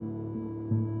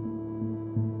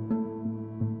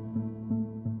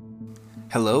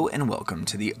Hello and welcome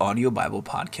to the Audio Bible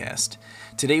Podcast.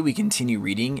 Today we continue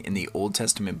reading in the Old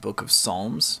Testament book of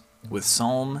Psalms with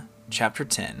Psalm chapter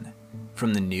 10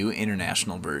 from the New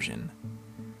International Version.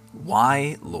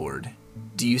 Why, Lord,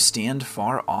 do you stand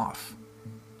far off?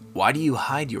 Why do you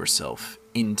hide yourself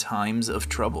in times of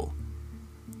trouble?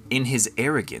 In his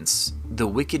arrogance, the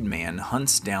wicked man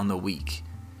hunts down the weak,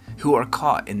 who are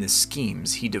caught in the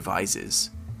schemes he devises.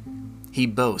 He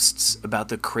boasts about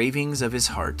the cravings of his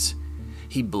heart.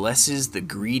 He blesses the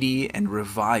greedy and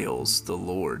reviles the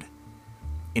Lord.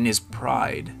 In his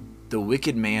pride, the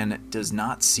wicked man does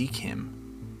not seek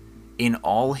him. In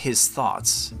all his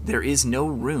thoughts, there is no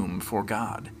room for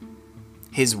God.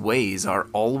 His ways are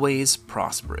always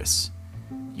prosperous.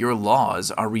 Your laws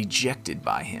are rejected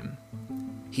by him.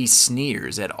 He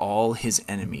sneers at all his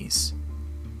enemies.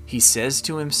 He says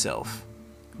to himself,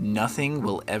 "Nothing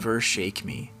will ever shake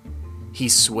me." He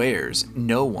swears,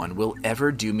 "No one will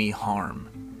ever do me harm."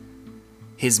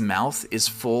 His mouth is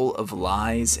full of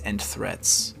lies and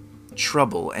threats.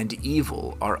 Trouble and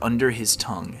evil are under his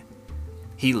tongue.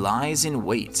 He lies in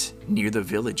wait near the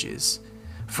villages.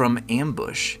 From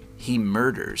ambush, he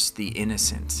murders the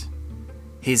innocent.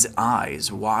 His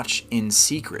eyes watch in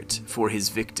secret for his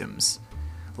victims.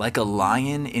 Like a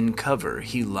lion in cover,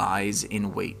 he lies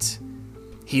in wait.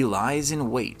 He lies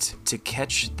in wait to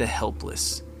catch the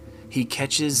helpless. He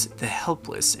catches the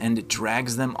helpless and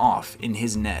drags them off in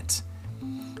his net.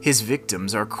 His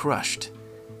victims are crushed.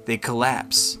 They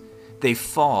collapse. They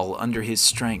fall under his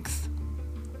strength.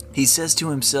 He says to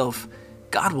himself,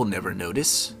 "God will never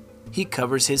notice." He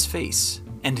covers his face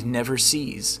and never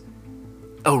sees.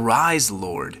 Arise,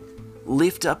 Lord.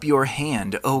 Lift up your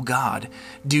hand, O God.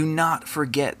 Do not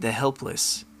forget the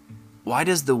helpless. Why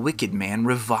does the wicked man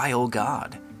revile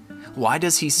God? Why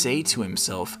does he say to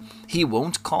himself, "He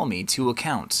won't call me to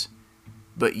account"?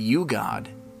 But you, God,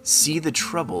 see the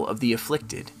trouble of the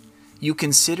afflicted. You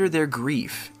consider their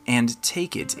grief and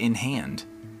take it in hand.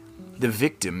 The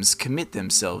victims commit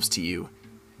themselves to you.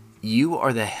 You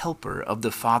are the helper of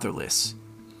the fatherless.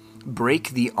 Break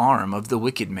the arm of the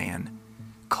wicked man.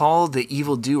 Call the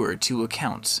evildoer to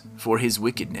account for his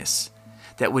wickedness,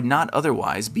 that would not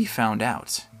otherwise be found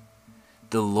out.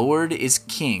 The Lord is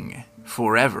king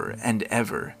forever and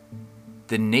ever.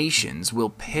 The nations will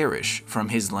perish from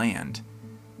his land.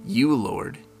 You,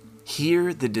 Lord,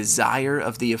 hear the desire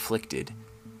of the afflicted.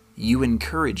 You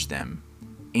encourage them,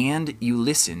 and you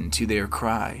listen to their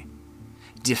cry,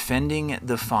 defending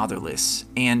the fatherless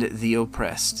and the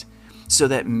oppressed, so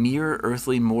that mere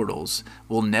earthly mortals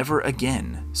will never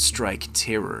again strike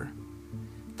terror.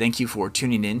 Thank you for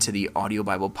tuning in to the Audio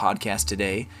Bible Podcast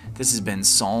today. This has been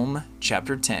Psalm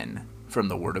chapter 10 from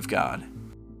the Word of God.